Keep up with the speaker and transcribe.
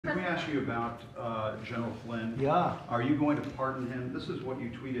Let me ask you about General Flynn. Yeah. Are you going to pardon him? This is what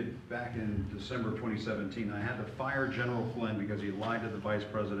you tweeted back in December of 2017. I had to fire General Flynn because he lied to the Vice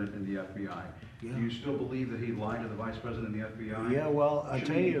President and the FBI. Yeah. Do you still believe that he lied to the Vice President and the FBI? Yeah, well, I'll Should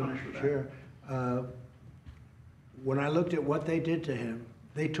tell he be you, punished for that? sure. When I looked at what they did to him,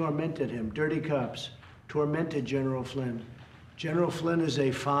 they tormented him. Dirty cops tormented General Flynn. General Flynn is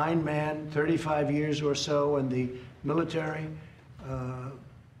a fine man, 35 years or so in the military.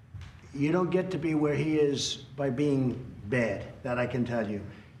 You don't get to be where he is by being bad, that I can tell you.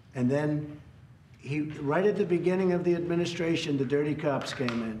 And then right at the beginning of the administration, the dirty cops came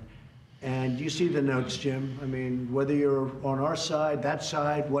in. And you see the notes, Jim. I mean, whether you're on our side, that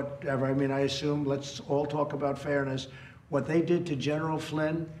side, whatever. I mean, I assume, let's all talk about fairness. What they did to General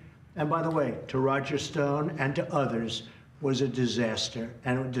Flynn, and by the way, to Roger Stone and to others, was a disaster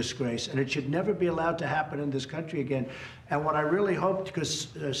and a disgrace. And it should never be allowed to happen in this country again. And what I really hoped, because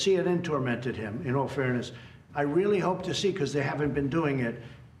CNN tormented him, in all fairness, I really hope to see, because they haven't been doing it,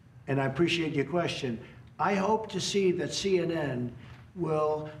 and I appreciate your question, I hope to see that CNN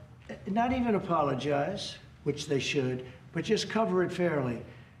will not even apologize, which they should, but just cover it fairly,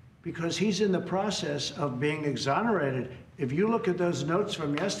 because he's in the process of being exonerated. If you look at those notes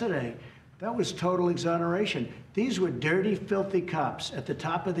from yesterday, that was total exoneration. These were dirty, filthy cops at the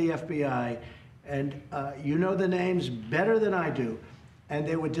top of the FBI, and you know the names better than I do, and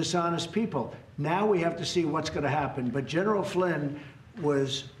they were dishonest people. Now we have to see what's going to happen. But General Flynn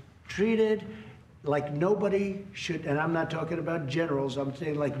was treated like nobody should, and I'm not talking about generals, I'm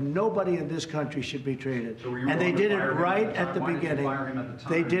saying like nobody in this country should be treated. So and they did it right at the beginning. Why did you fire him at the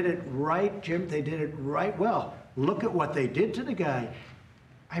time? They did it right, Jim, they did it right. Well, look at what they did to the guy.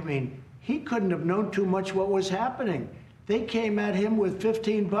 I mean, he couldn't have known too much what was happening. They came at him with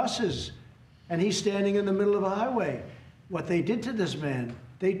 15 buses, and he's standing in the middle of a highway. What they did to this man,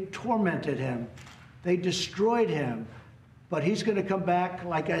 they tormented him. They destroyed him. But he's going to come back,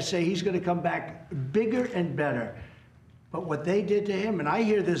 like I say, he's going to come back bigger and better. But what they did to him, and I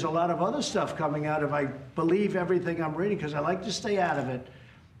hear there's a lot of other stuff coming out if I believe everything I'm reading, because I like to stay out of it.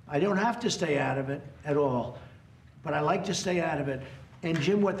 I don't have to stay out of it at all, but I like to stay out of it. And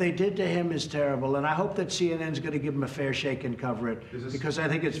Jim, what they did to him is terrible, and I hope that CNN's going to give him a fair shake and cover it, because I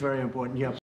think it's very important. Yep.